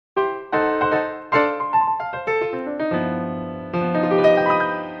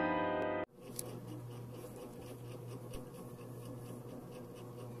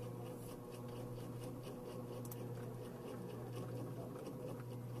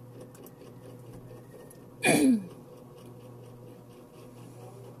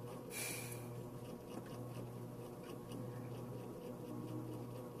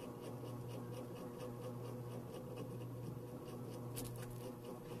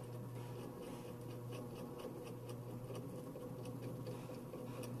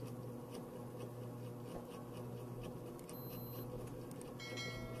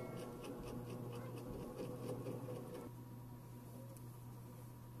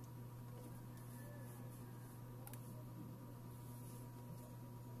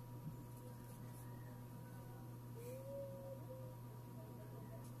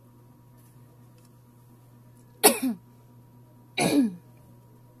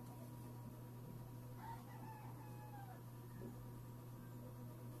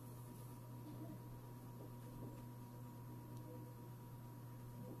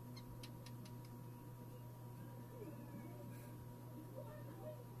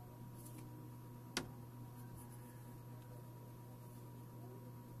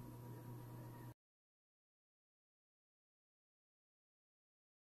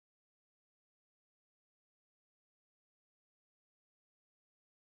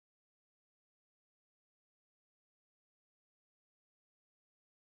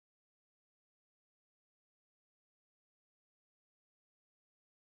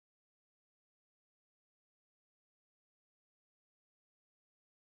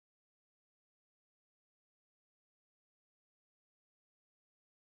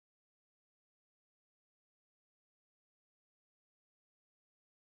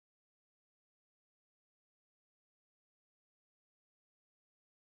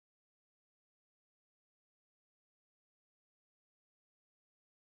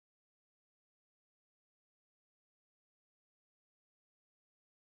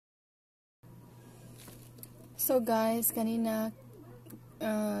So guys, kanina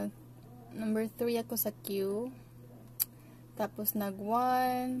number 3 ako sa queue. Tapos nag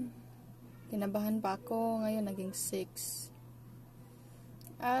 1. Kinabahan pa ako. Ngayon naging 6.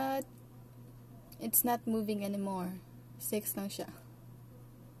 At it's not moving anymore. 6 lang siya.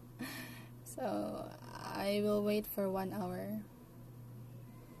 So I will wait for 1 hour.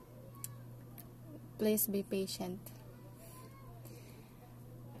 Please be patient.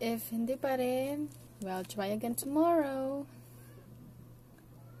 If hindi pa rin, well, try again tomorrow.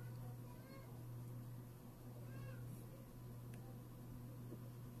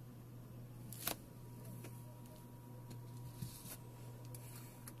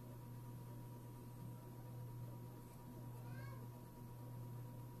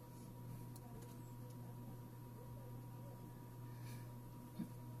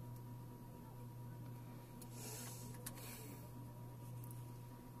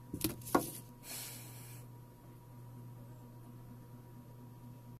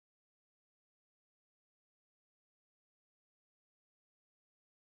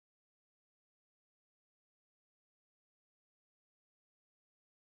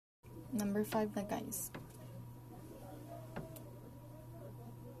 Number 5 na guys.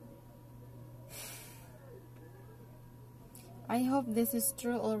 I hope this is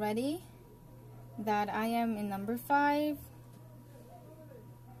true already, that I am in number 5.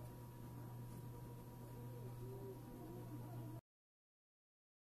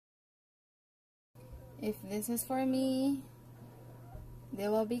 If this is for me, they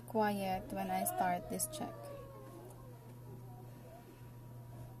will be quiet when I start this check.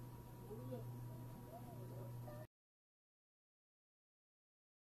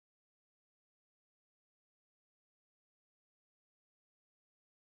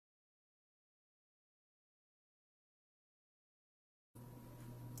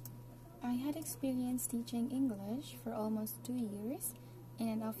 I had experience teaching English for almost 2 years in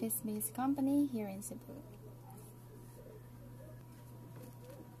an office-based company here in Cebu.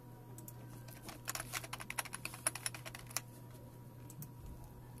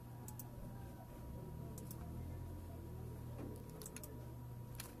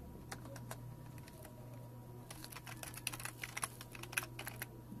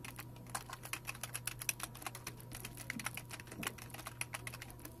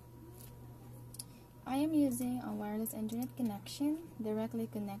 I am using a wireless internet connection directly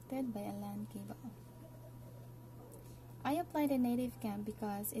connected by a LAN cable. I applied a native camp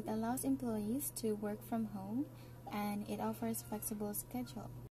because it allows employees to work from home and it offers flexible schedule.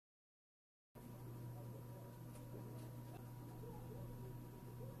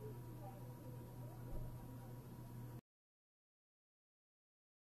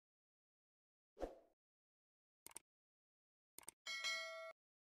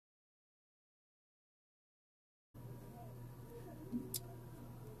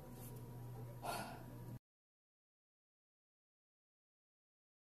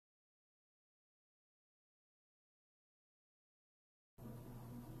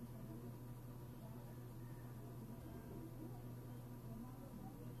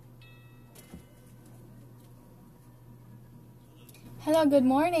 Hello, good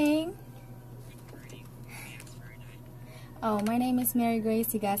morning. Oh, my name is Mary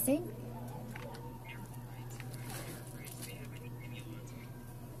Grace Higasig.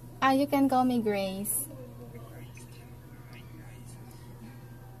 You can call me Grace.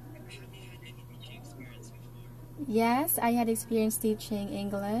 Yes, I had experience teaching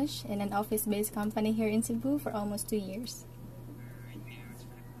English in an office-based company here in Cebu for almost 2 years.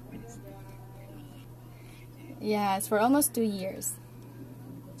 Yes, for almost 2 years.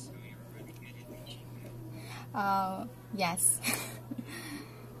 Yes.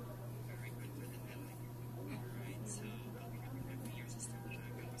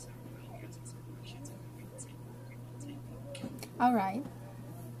 All right.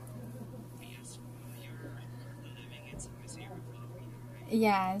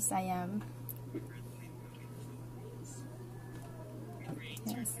 Yes, I am.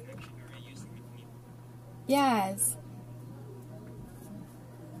 Yes. Yes.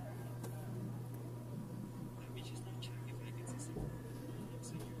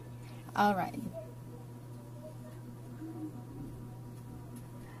 All right.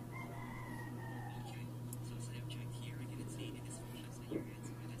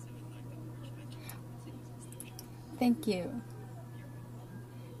 Thank you.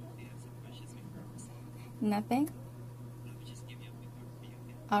 Nothing?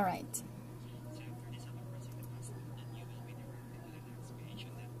 All right.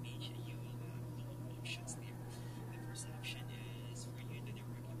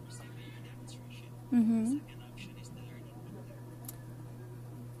 Mm-hmm.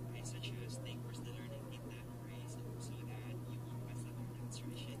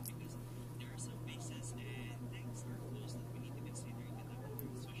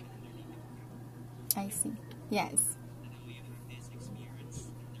 I see. Yes.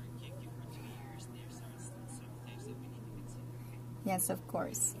 Yes, of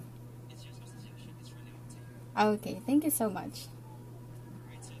course. Okay, thank you so much.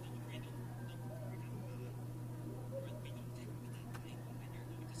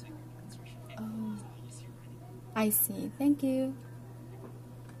 Oh, I see. Thank you.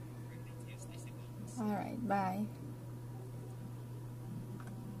 All right, bye.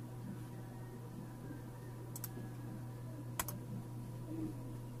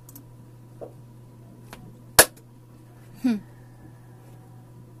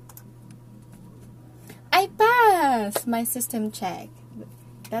 I passed my system check.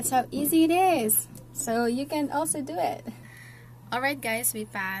 That's how easy it is. So you can also do it. Alright guys, we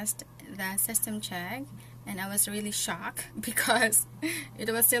passed the system check and I was really shocked because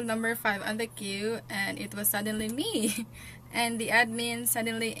it was still number 5 on the queue and it was suddenly me. And the admin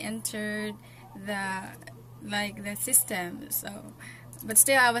suddenly entered the system. So but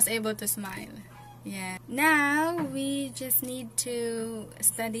still I was able to smile. Yeah. Now we just need to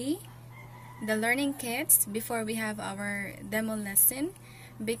study the learning kits before we have our demo lesson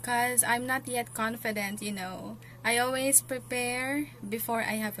because I'm not yet confident, I always prepare before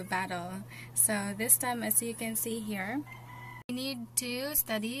I have a battle. So this time, as you can see here, we need to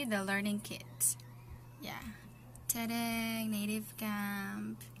study the learning kits. Yeah. TEDx, Native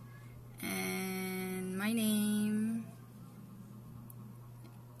Camp, and my name.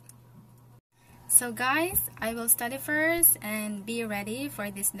 So guys, I will study first and be ready for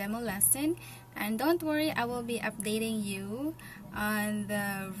this demo lesson. And don't worry, I will be updating you on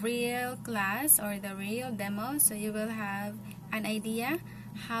the real class or the real demo so you will have an idea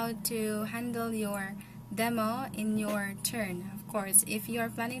how to handle your demo in your turn. Of course, if you are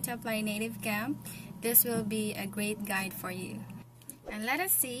planning to apply Native Camp, this will be a great guide for you. And let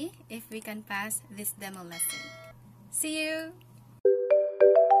us see if we can pass this demo lesson. See you!